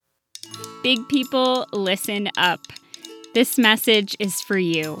Big people, listen up. This message is for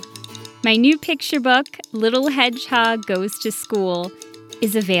you. My new picture book, Little Hedgehog Goes to School,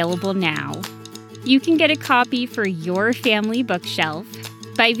 is available now. You can get a copy for your family bookshelf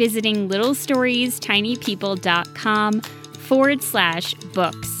by visiting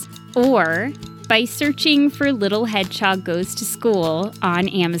littlestoriestinypeople.com/books or by searching for Little Hedgehog Goes to School on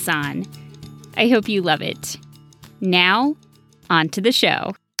Amazon. I hope you love it. Now, on to the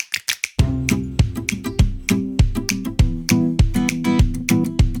show.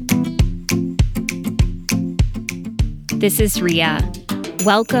 This is Ria.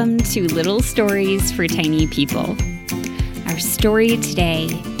 Welcome to Little Stories for Tiny People. Our story today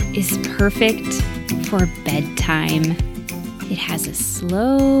is perfect for bedtime. It has a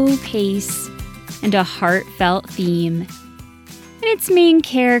slow pace and a heartfelt theme, and its main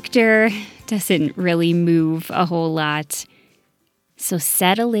character doesn't really move a whole lot. So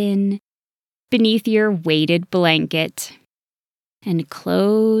settle in beneath your weighted blanket and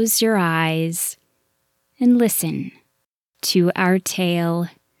close your eyes and listen to our tale.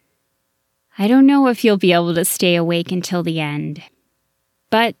 I don't know if you'll be able to stay awake until the end,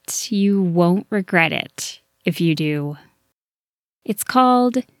 but you won't regret it if you do. It's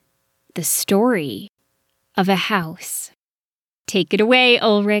called The Story of a House. Take it away,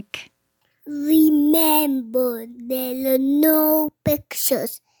 Ulrich. Remember, there are no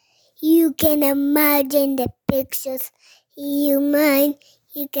pictures. You can imagine the pictures in your mind.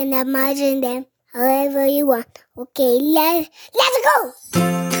 You can imagine them however you want. Okay, let's go!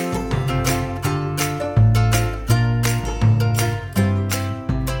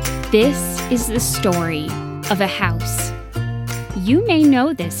 This is the story of a house. You may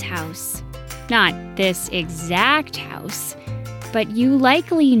know this house. Not this exact house, but you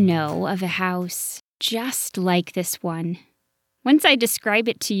likely know of a house just like this one. Once I describe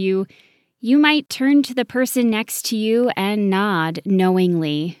it to you, you might turn to the person next to you and nod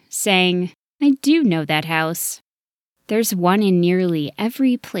knowingly, saying, I do know that house. There's one in nearly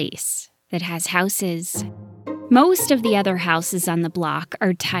every place that has houses. Most of the other houses on the block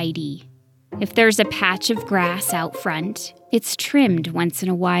are tidy. If there's a patch of grass out front, it's trimmed once in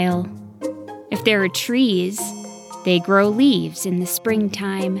a while. If there are trees, they grow leaves in the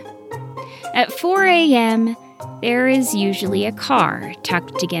springtime. At 4 a.m., there is usually a car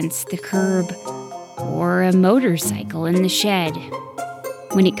tucked against the curb or a motorcycle in the shed.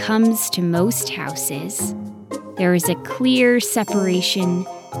 When it comes to most houses, there is a clear separation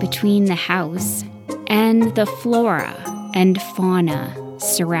between the house and the flora and fauna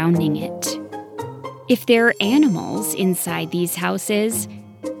surrounding it. If there are animals inside these houses,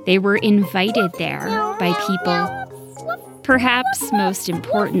 they were invited there by people. Perhaps most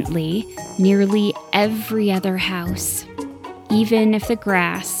importantly, nearly every other house, even if the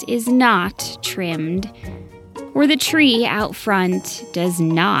grass is not trimmed, or the tree out front does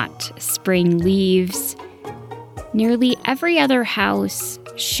not spring leaves, nearly every other house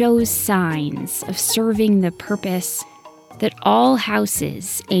shows signs of serving the purpose that all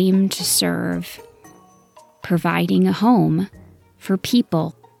houses aim to serve, providing a home for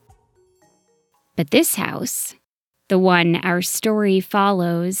people. But this house, the one our story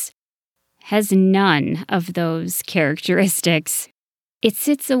follows, has none of those characteristics. It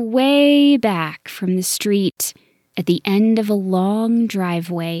sits away back from the street at the end of a long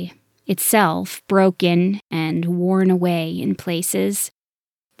driveway, itself broken and worn away in places.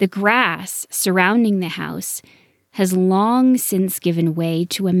 The grass surrounding the house has long since given way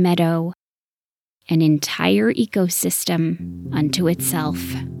to a meadow, an entire ecosystem unto itself.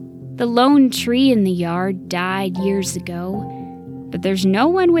 The lone tree in the yard died years ago, but there's no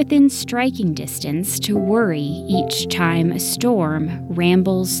one within striking distance to worry each time a storm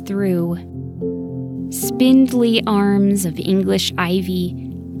rambles through. Spindly arms of English ivy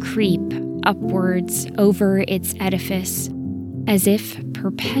creep upwards over its edifice, as if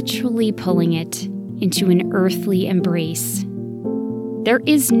perpetually pulling it into an earthly embrace. There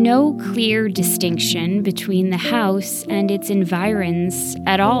is no clear distinction between the house and its environs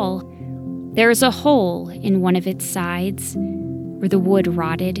at all. There is a hole in one of its sides, where the wood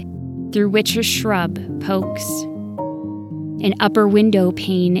rotted, through which a shrub pokes. An upper window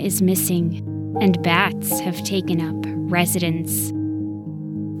pane is missing, and bats have taken up residence.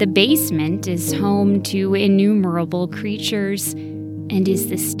 The basement is home to innumerable creatures and is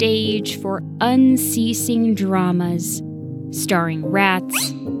the stage for unceasing dramas starring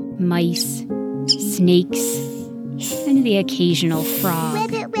rats, mice, snakes, and the occasional frog.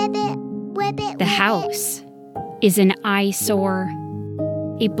 The house is an eyesore,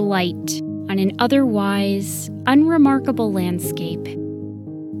 a blight on an otherwise unremarkable landscape,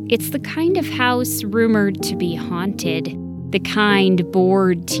 It's the kind of house rumored to be haunted, the kind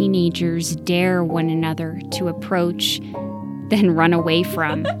bored teenagers dare one another to approach, then run away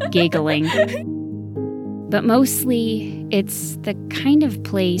from, giggling. But mostly, it's the kind of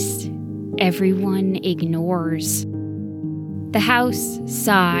place everyone ignores. The house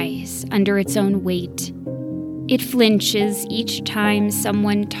sighs under its own weight. It flinches each time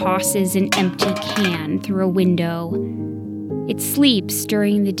someone tosses an empty can through a window. It sleeps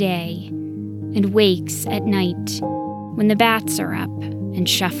during the day and wakes at night when the bats are up and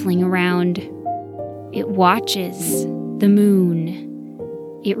shuffling around. It watches the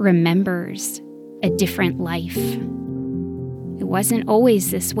moon. It remembers a different life. It wasn't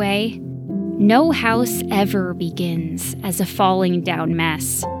always this way. No house ever begins as a falling down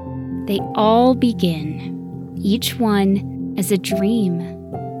mess. They all begin, each one as a dream,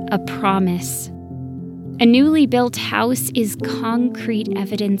 a promise. A newly built house is concrete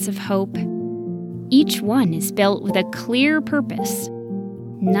evidence of hope. Each one is built with a clear purpose.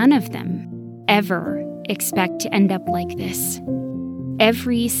 None of them ever expect to end up like this.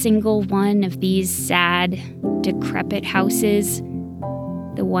 Every single one of these sad, decrepit houses,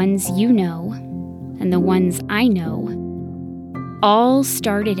 the ones you know and the ones I know, all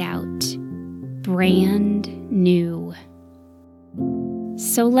started out brand new.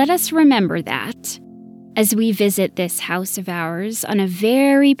 So let us remember that as we visit this house of ours on a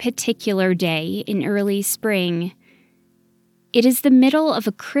very particular day in early spring. It is the middle of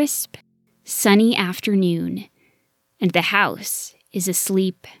a crisp, sunny afternoon, and the house is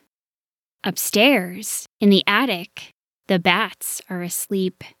asleep. Upstairs, in the attic, the bats are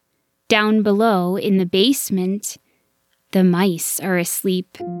asleep. Down below, in the basement, the mice are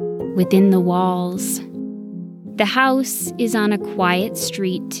asleep within the walls. The house is on a quiet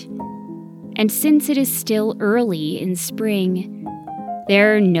street, and since it is still early in spring,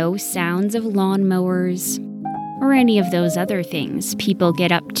 there are no sounds of lawnmowers or any of those other things people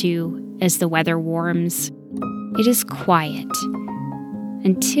get up to as the weather warms. It is quiet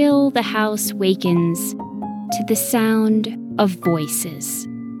until the house wakens to the sound of voices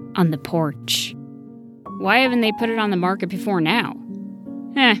on the porch. Why haven't they put it on the market before now?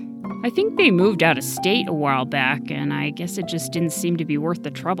 I think they moved out of state a while back, and I guess it just didn't seem to be worth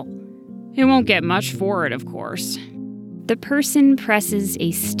the trouble. It won't get much for it, of course. The person presses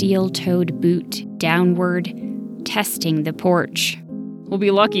a steel-toed boot downward, testing the porch. We'll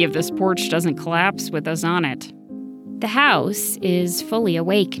be lucky if this porch doesn't collapse with us on it. The house is fully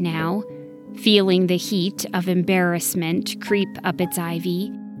awake now, feeling the heat of embarrassment creep up its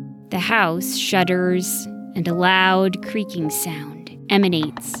ivy. The house shudders, and a loud creaking sound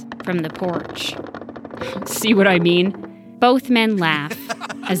emanates from the porch. See what I mean? Both men laugh,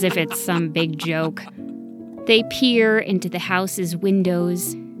 as if it's some big joke. They peer into the house's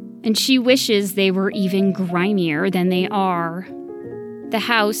windows, and she wishes they were even grimier than they are. The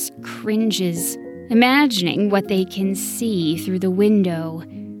house cringes, imagining what they can see through the window.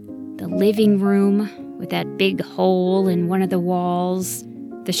 The living room, with that big hole in one of the walls,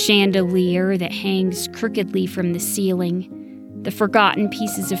 the chandelier that hangs crookedly from the ceiling, the forgotten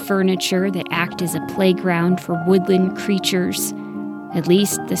pieces of furniture that act as a playground for woodland creatures. At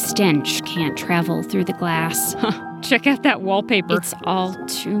least the stench can't travel through the glass. Check out that wallpaper. It's all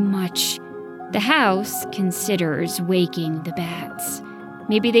too much. The house considers waking the bats.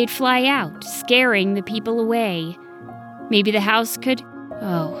 Maybe they'd fly out, scaring the people away. Maybe the house could...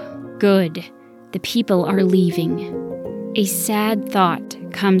 Oh, good. The people are leaving. A sad thought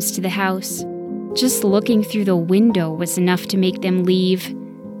comes to the house. Just looking through the window was enough to make them leave.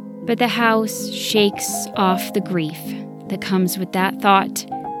 But the house shakes off the grief that comes with that thought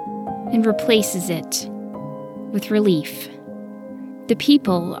and replaces it with relief. The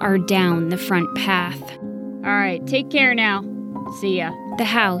people are down the front path. All right, take care now. See ya. The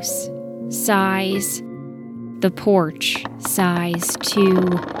house sighs. The porch sighs too.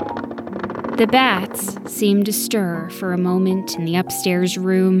 The bats seem to stir for a moment in the upstairs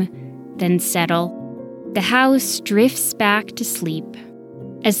room, then settle. The house drifts back to sleep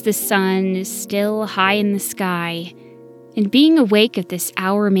as the sun is still high in the sky, and being awake at this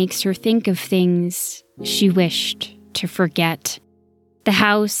hour makes her think of things she wished to forget. The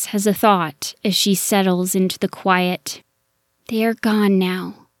house has a thought as she settles into the quiet. They are gone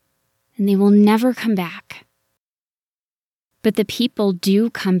now, and they will never come back. But the people do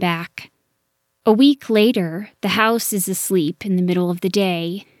come back. A week later, the house is asleep in the middle of the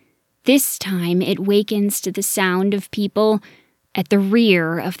day. This time, it wakens to the sound of people at the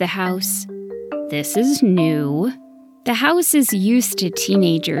rear of the house. This is new. The house is used to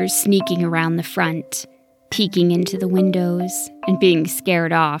teenagers sneaking around the front. peeking into the windows and being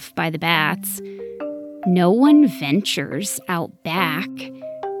scared off by the bats. No one ventures out back,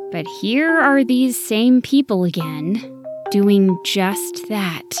 but here are these same people again, doing just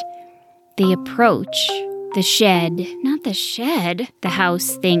that. They approach the shed. Not the shed, the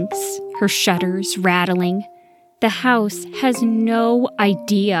house thinks, her shutters rattling. The house has no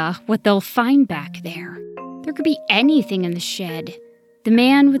idea what they'll find back there. There could be anything in the shed. The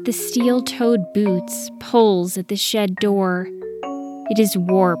man with the steel-toed boots pulls at the shed door. It is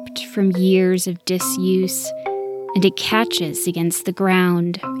warped from years of disuse, and it catches against the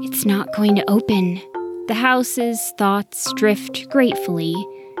ground. It's not going to open. The house's thoughts drift gratefully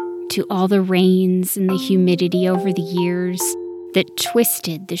to all the rains and the humidity over the years that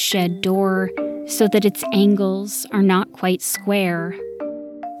twisted the shed door so that its angles are not quite square.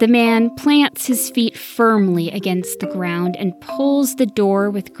 The man plants his feet firmly against the ground and pulls the door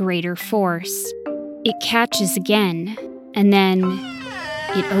with greater force. It catches again, and then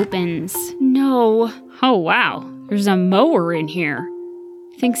it opens. No. Oh, wow. There's a mower in here.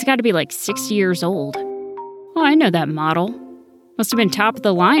 Thing's got to be like 60 years old. Oh, I know that model. Must have been top of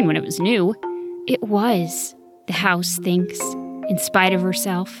the line when it was new. It was, the house thinks, in spite of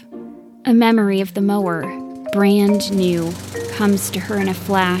herself. A memory of the mower, brand new, comes to her in a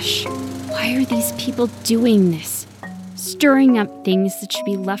flash. Why are these people doing this? Stirring up things that should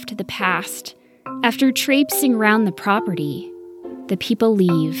be left to the past. After traipsing around the property, the people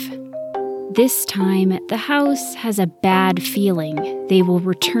leave. This time, the house has a bad feeling they will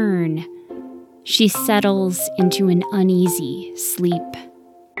return. She settles into an uneasy sleep.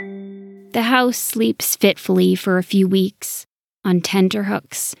 The house sleeps fitfully for a few weeks, on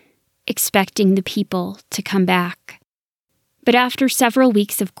tenterhooks, expecting the people to come back. But after several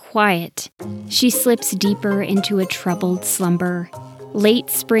weeks of quiet, she slips deeper into a troubled slumber. Late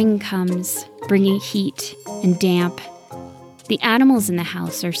spring comes, bringing heat and damp. The animals in the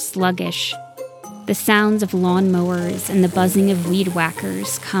house are sluggish. The sounds of lawnmowers and the buzzing of weed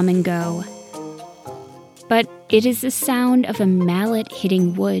whackers come and go. But it is the sound of a mallet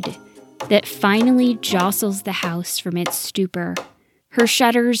hitting wood that finally jostles the house from its stupor. Her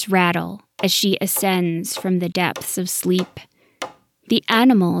shutters rattle as she ascends from the depths of sleep. The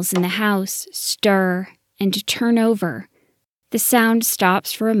animals in the house stir and turn over. The sound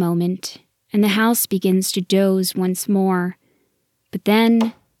stops for a moment, and the house begins to doze once more. But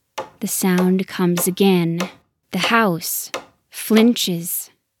then the sound comes again. The house flinches.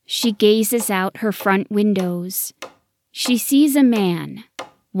 She gazes out her front windows. She sees a man,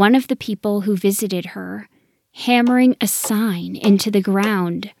 one of the people who visited her, hammering a sign into the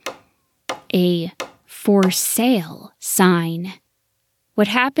ground. A "for sale" sign. What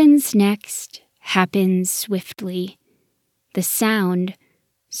happens next happens swiftly. The sound,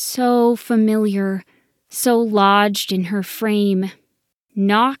 so familiar, so lodged in her frame,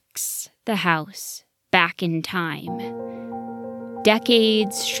 knocks the house back in time.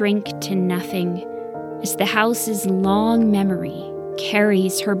 Decades shrink to nothing as the house's long memory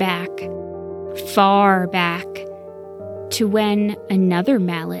carries her back, far back, to when another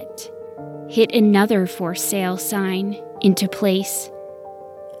mallet hit another for sale sign into place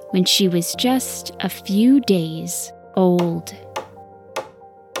when she was just a few days old.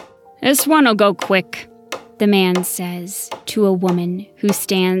 "This one'll go quick," the man says to a woman who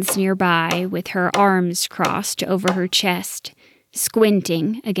stands nearby with her arms crossed over her chest,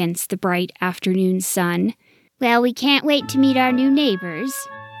 squinting against the bright afternoon sun. Well, we can't wait to meet our new neighbors.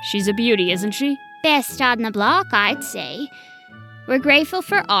 She's a beauty, isn't she? Best on the block, I'd say. We're grateful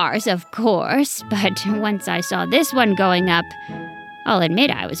for ours, of course, but once I saw this one going up, I'll admit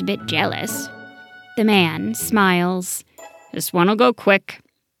I was a bit jealous. The man smiles. "This one'll go quick,"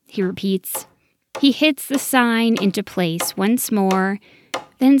 he repeats. He hits the sign into place once more,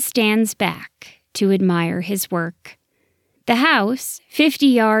 then stands back to admire his work. The house, 50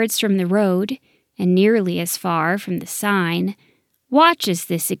 yards from the road and nearly as far from the sign, watches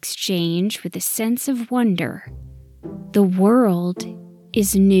this exchange with a sense of wonder. The world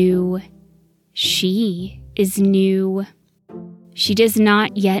is new. She is new. She does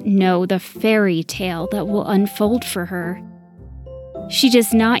not yet know the fairy tale that will unfold for her. She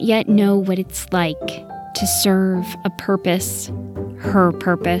does not yet know what it's like to serve a purpose, her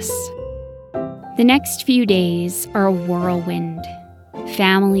purpose. The next few days are a whirlwind.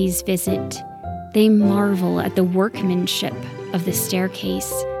 Families visit. They marvel at the workmanship of the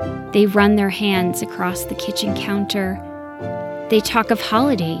staircase. They run their hands across the kitchen counter. They talk of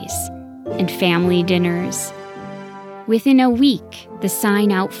holidays and family dinners. Within a week, the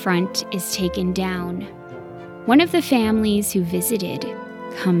sign out front is taken down. One of the families who visited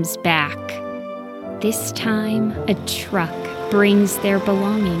comes back. This time, a truck brings their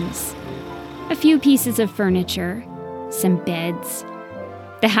belongings. A few pieces of furniture, some beds.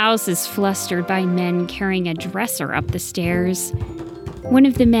 The house is flustered by men carrying a dresser up the stairs. One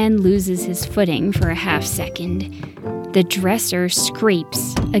of the men loses his footing for a half second. The dresser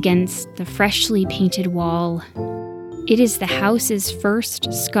scrapes against the freshly painted wall. It is the house's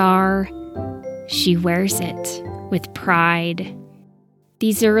first scar. She wears it with pride.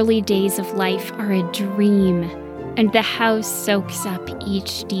 These early days of life are a dream, and the house soaks up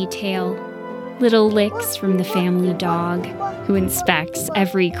each detail. Little licks from the family dog, who inspects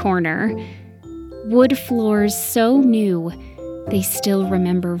every corner. Wood floors so new, they still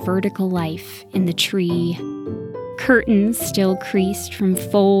remember vertical life in the tree. Curtains still creased from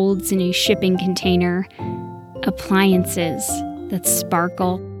folds in a shipping container. Appliances that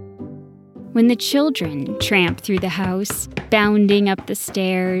sparkle. When the children tramp through the house, bounding up the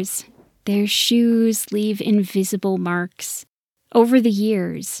stairs, their shoes leave invisible marks. Over the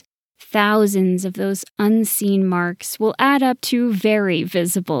years, thousands of those unseen marks will add up to very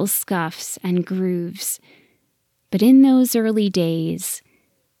visible scuffs and grooves. But in those early days,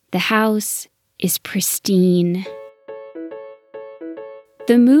 the house is pristine.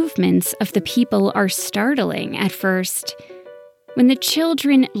 The movements of the people are startling at first. When the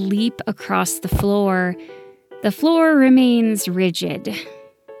children leap across the floor remains rigid.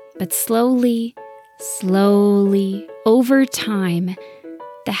 But slowly, over time,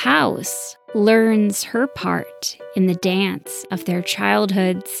 the house learns her part in the dance of their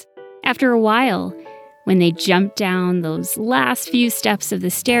childhoods. After a while, when they jump down those last few steps of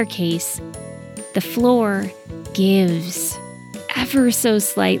the staircase, the floor gives ever so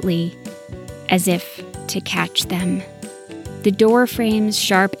slightly, as if to catch them. The door frame's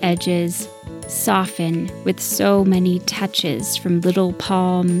sharp edges soften with so many touches from little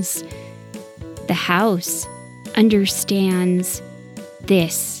palms. The house understands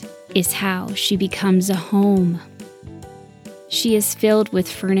this is how she becomes a home. She is filled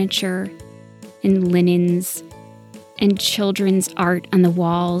with furniture and linens and children's art on the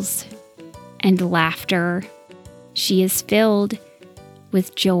walls and laughter. She is filled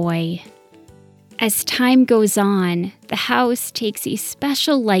with joy. As time goes on, the house takes a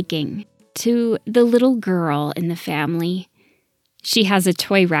special liking to the little girl in the family. She has a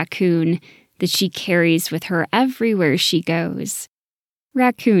toy raccoon that she carries with her everywhere she goes.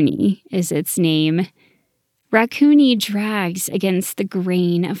 Raccoonie is its name. Raccoonie drags against the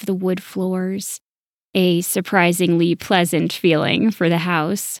grain of the wood floors, a surprisingly pleasant feeling for the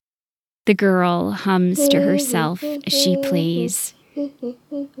house. The girl hums to herself as she plays.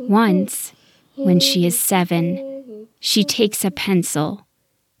 Once, when she is 7, she takes a pencil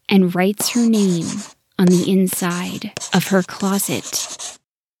and writes her name on the inside of her closet.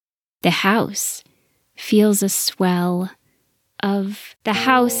 The house feels a swell of the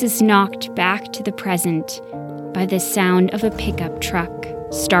house is knocked back to the present by the sound of a pickup truck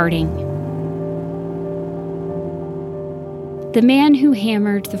starting. The man who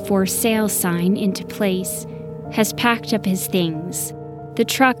hammered the for sale sign into place has packed up his things. The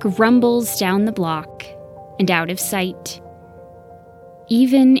truck rumbles down the block and out of sight.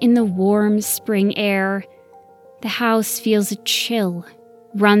 Even in the warm spring air, the house feels a chill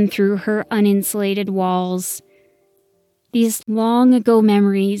run through her uninsulated walls. These long-ago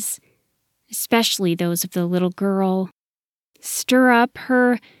memories, especially those of the little girl, stir up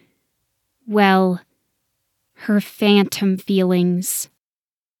her phantom feelings.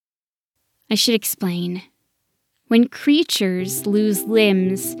 I should explain. When creatures lose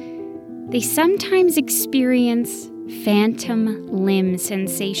limbs, they sometimes experience phantom limb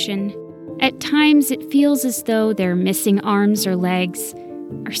sensation. At times, it feels as though their missing arms or legs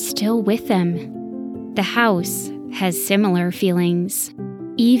are still with them. The house has similar feelings.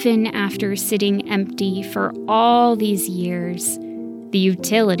 Even after sitting empty for all these years, the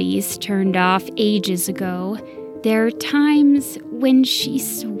utilities turned off ages ago, there are times when she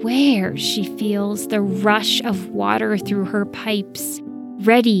swears she feels the rush of water through her pipes,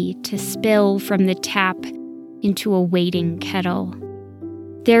 ready to spill from the tap into a waiting kettle.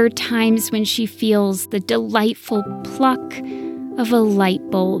 There are times when she feels the delightful pluck of a light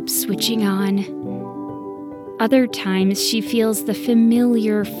bulb switching on. Other times she feels the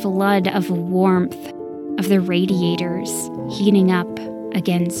familiar flood of warmth of the radiators heating up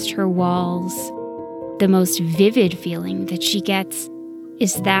against her walls. The most vivid feeling that she gets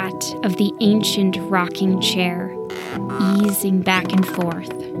is that of the ancient rocking chair easing back and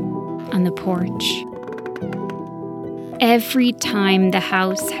forth on the porch. Every time the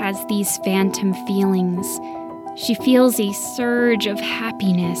house has these phantom feelings, she feels a surge of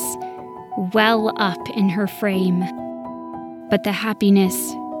happiness well up in her frame. But the happiness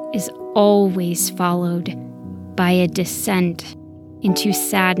is always followed by a descent into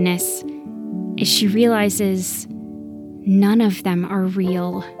sadness as she realizes none of them are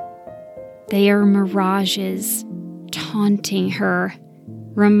real. They are mirages, taunting her,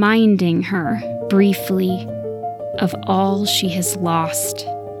 reminding her briefly of all she has lost.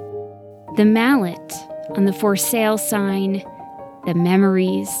 The mallet on the for sale sign, the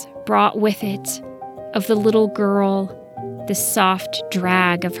memories brought with it of the little girl, the soft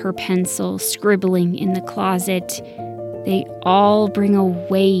drag of her pencil scribbling in the closet, they all bring a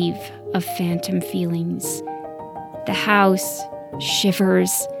wave of phantom feelings. The house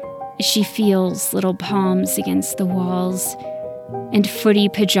shivers as she feels little palms against the walls and footy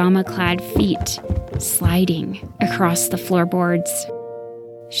pajama-clad feet sliding across the floorboards.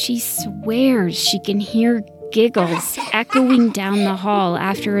 She swears she can hear giggles echoing down the hall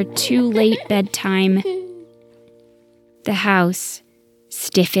after a too-late bedtime. The house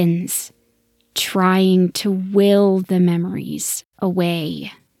stiffens, trying to will the memories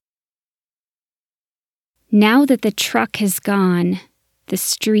away. Now that the truck has gone, the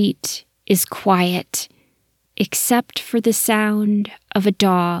street is quiet, except for the sound of a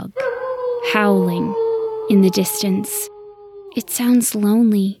dog howling in the distance. It sounds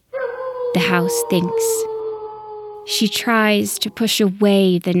lonely, the house thinks. She tries to push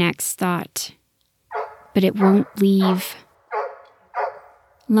away the next thought, but it won't leave.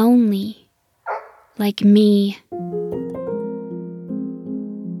 Lonely, like me.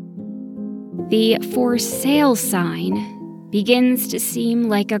 The for sale sign begins to seem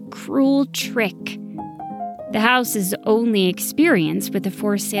like a cruel trick. The house's only experience with the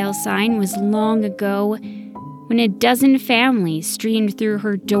for sale sign was long ago, when a dozen families streamed through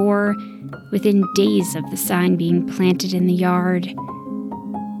her door within days of the sign being planted in the yard.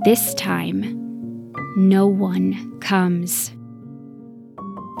 This time, no one comes.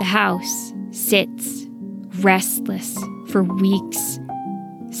 The house sits, restless, for weeks.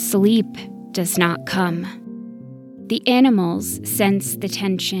 Sleep does not come. The animals sense the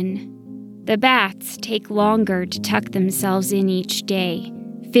tension. The bats take longer to tuck themselves in each day,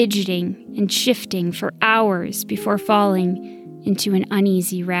 fidgeting and shifting for hours before falling into an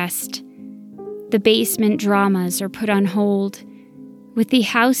uneasy rest. The basement dramas are put on hold. With the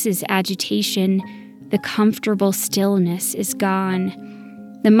house's agitation, the comfortable stillness is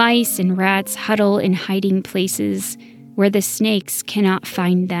gone. The mice and rats huddle in hiding places where the snakes cannot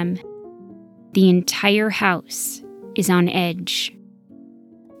find them. The entire house is on edge.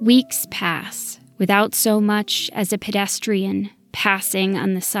 Weeks pass without so much as a pedestrian passing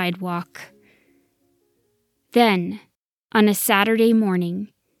on the sidewalk. Then, on a Saturday morning,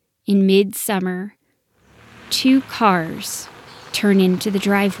 in midsummer, 2 cars turn into the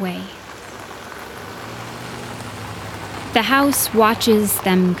driveway. The house watches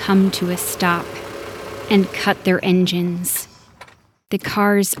them come to a stop and cut their engines. The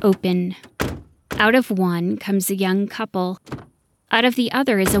cars open. Out of one comes a young couple. Out of the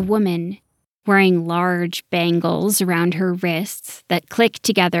other is a woman, wearing large bangles around her wrists that click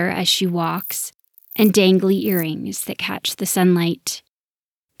together as she walks, and dangly earrings that catch the sunlight.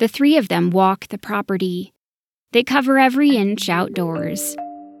 The 3 of them walk the property. They cover every inch outdoors.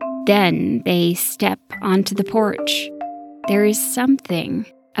 Then they step onto the porch. There is something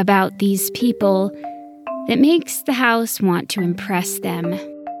about these people that makes the house want to impress them.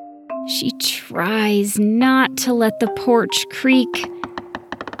 She tries not to let the porch creak.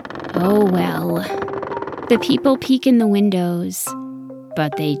 Oh well. The people peek in the windows,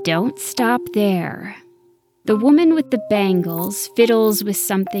 but they don't stop there. The woman with the bangles fiddles with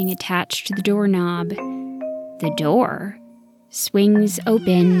something attached to the doorknob. The door swings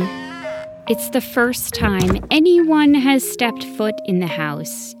open. It's the first time anyone has stepped foot in the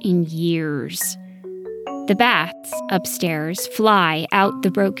house in years. The bats upstairs fly out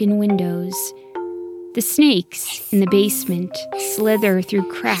the broken windows. The snakes in the basement slither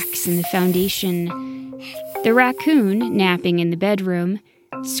through cracks in the foundation. The raccoon, napping in the bedroom,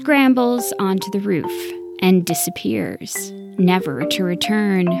 scrambles onto the roof and disappears, never to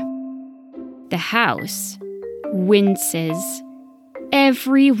return. The house winces.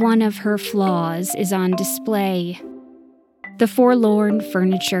 Every one of her flaws is on display. The forlorn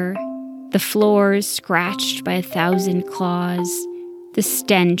furniture, the floors scratched by 1,000 claws, the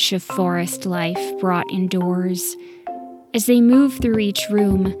stench of forest life brought indoors. As they move through each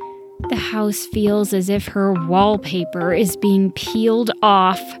room, the house feels as if her wallpaper is being peeled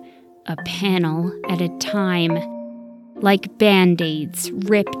off, a panel at a time, like Band-Aids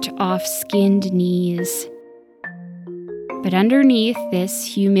ripped off skinned knees. But underneath this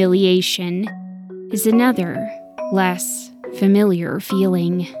humiliation is another, less familiar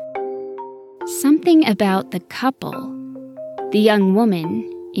feeling. Something about the couple, the young woman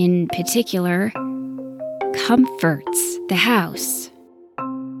in particular, comforts the house.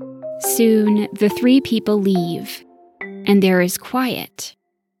 Soon, the three people leave, and there is quiet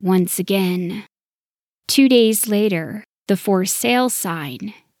once again. 2 days later, the for sale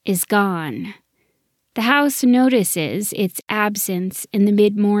sign is gone. The house notices its absence in the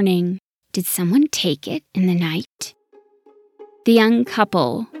mid-morning. Did someone take it in the night? The young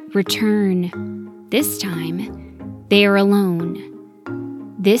couple return. This time, they are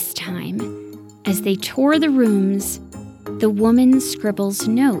alone. This time, as they tour the rooms, the woman scribbles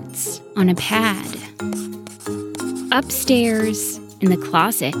notes on a pad. Upstairs, in the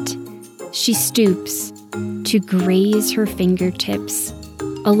closet, she stoops to graze her fingertips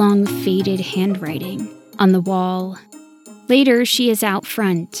along faded handwriting on the wall. Later, she is out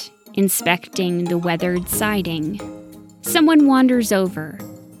front, inspecting the weathered siding. Someone wanders over,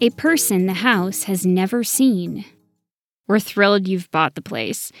 a person the house has never seen. We're thrilled you've bought the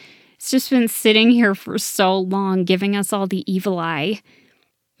place. It's just been sitting here for so long, giving us all the evil eye.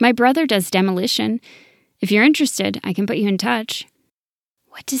 My brother does demolition. If you're interested, I can put you in touch.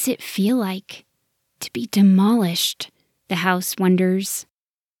 What does it feel like to be demolished? The house wonders.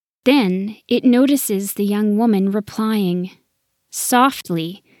 Then it notices the young woman replying.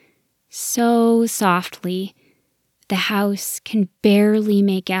 Softly, so softly, the house can barely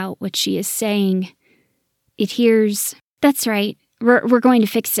make out what she is saying. It hears, "That's right, we're going to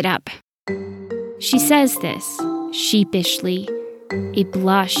fix it up." She says this, sheepishly, a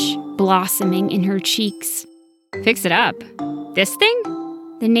blush blossoming in her cheeks. Fix it up? This thing?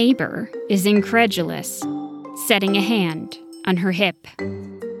 The neighbor is incredulous, setting a hand on her hip.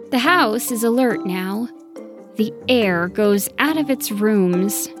 The house is alert now. The air goes out of its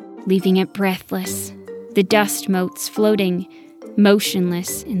rooms, leaving it breathless, the dust motes floating,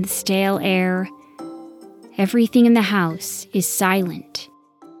 motionless in the stale air. Everything in the house is silent,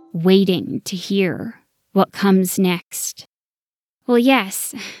 waiting to hear what comes next. Well,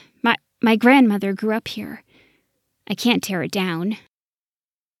 yes, my grandmother grew up here. I can't tear it down.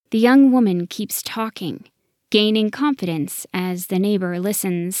 The young woman keeps talking, gaining confidence as the neighbor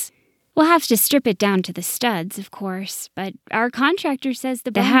listens. We'll have to strip it down to the studs, of course, but our contractor says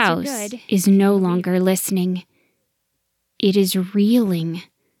the house are good. Is no longer listening. It is reeling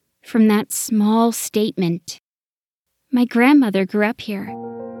from that small statement. My grandmother grew up here.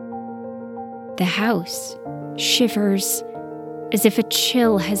 The house shivers as if a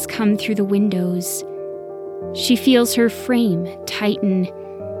chill has come through the windows. She feels her frame tighten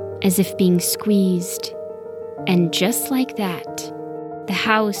as if being squeezed. And just like that, the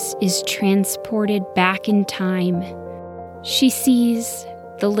house is transported back in time. She sees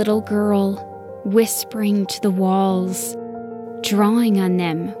the little girl whispering to the walls, drawing on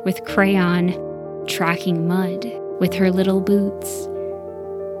them with crayon, tracking mud with her little boots.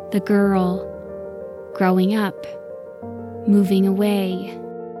 The girl growing up, moving away.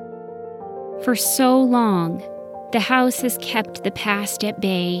 For so long, the house has kept the past at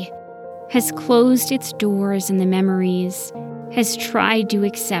bay, has closed its doors and the memories, has tried to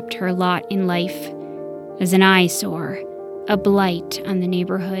accept her lot in life as an eyesore, a blight on the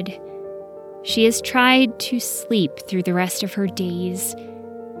neighborhood. She has tried to sleep through the rest of her days,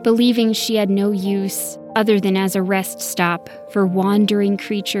 believing she had no use other than as a rest stop for wandering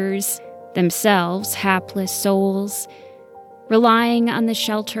creatures, themselves hapless souls, relying on the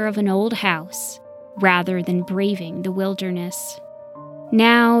shelter of an old house rather than braving the wilderness.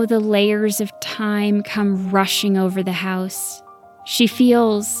 Now the layers of time come rushing over the house. She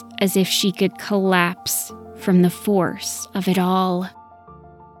feels as if she could collapse from the force of it all.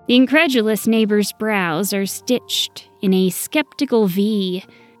 The incredulous neighbor's brows are stitched in a skeptical V.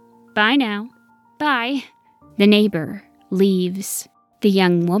 Bye now. Bye. The neighbor leaves. The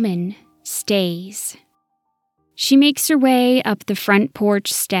young woman stays. She makes her way up the front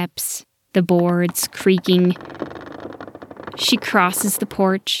porch steps, the boards creaking. She crosses the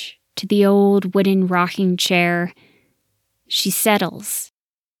porch to the old wooden rocking chair. She settles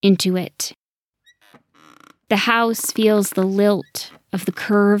into it. The house feels the lilt of the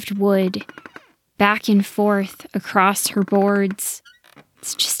curved wood back and forth across her boards.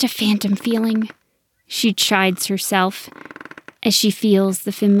 It's just a phantom feeling. She chides herself as she feels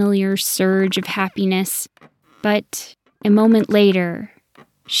the familiar surge of happiness. But a moment later,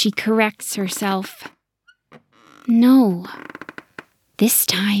 she corrects herself. No, this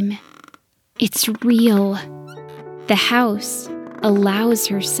time, it's real. The house allows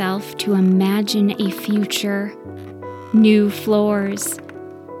herself to imagine a future, New floors,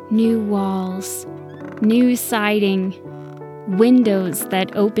 new walls, new siding, windows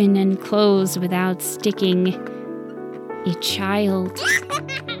that open and close without sticking, a child,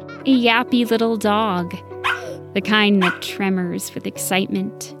 a yappy little dog, the kind that tremors with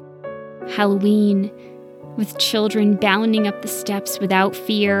excitement, Halloween, with children bounding up the steps without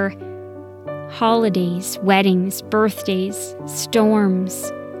fear, holidays, weddings, birthdays, storms,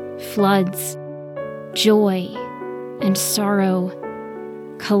 floods, joy and sorrow,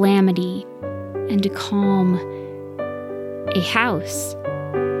 calamity and calm. A house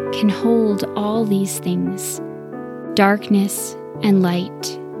can hold all these things, darkness and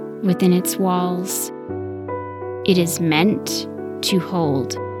light within its walls. It is meant to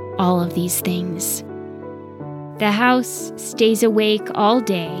hold all of these things. The house stays awake all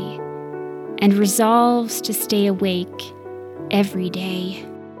day and resolves to stay awake every day.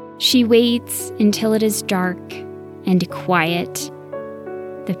 She waits until it is dark and quiet.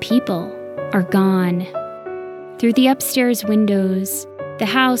 The people are gone. Through the upstairs windows, the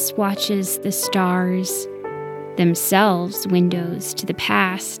house watches the stars, themselves windows to the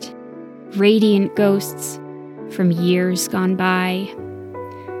past, radiant ghosts from years gone by.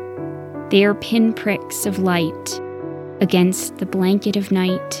 They are pinpricks of light against the blanket of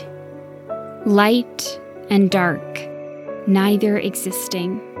night. Light and dark, neither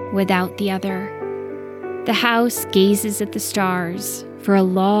existing without the other. The house gazes at the stars for a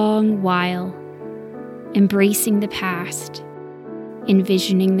long while, embracing the past,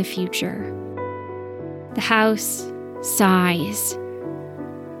 envisioning the future. The house sighs.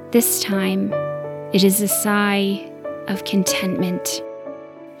 This time, it is a sigh of contentment.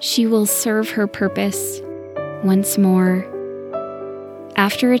 She will serve her purpose once more.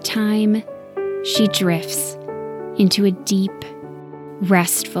 After a time, she drifts into a deep,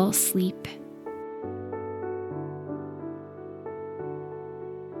 restful sleep.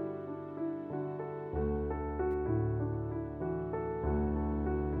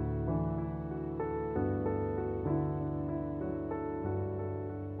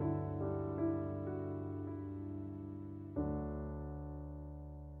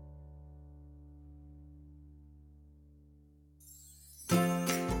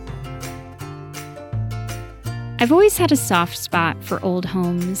 I've always had a soft spot for old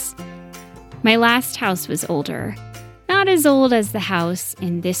homes. My last house was older. Not as old as the house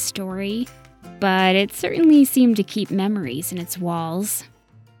in this story, but it certainly seemed to keep memories in its walls.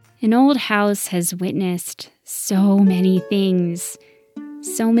 An old house has witnessed so many things,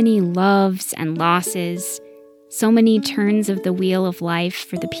 so many loves and losses, so many turns of the wheel of life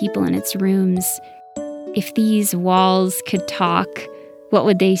for the people in its rooms. If these walls could talk, what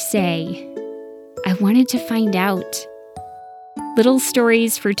would they say? I wanted to find out. Little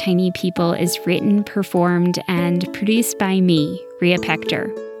Stories for Tiny People is written, performed, and produced by me, Rhea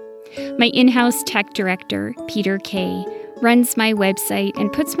Pector. My in-house tech director, Peter Kay, runs my website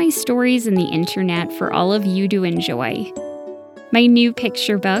and puts my stories in the internet for all of you to enjoy. My new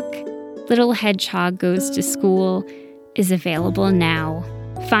picture book, Little Hedgehog Goes to School, is available now.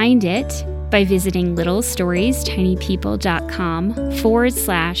 Find it by visiting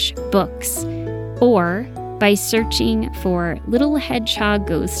littlestoriestinypeople.com/books. or by searching for Little Hedgehog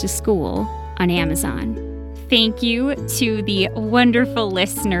Goes to School on Amazon. Thank you to the wonderful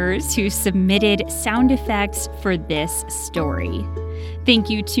listeners who submitted sound effects for this story. Thank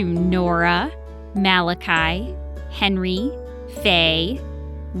you to Nora, Malachi, Henry, Faye,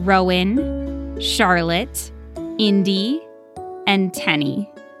 Rowan, Charlotte, Indy, and Tenny.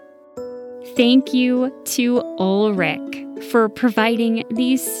 Thank you to Ulrich for providing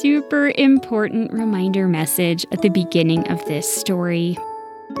the super important reminder message at the beginning of this story.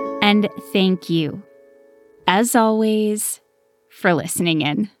 And thank you, as always, for listening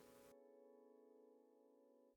in.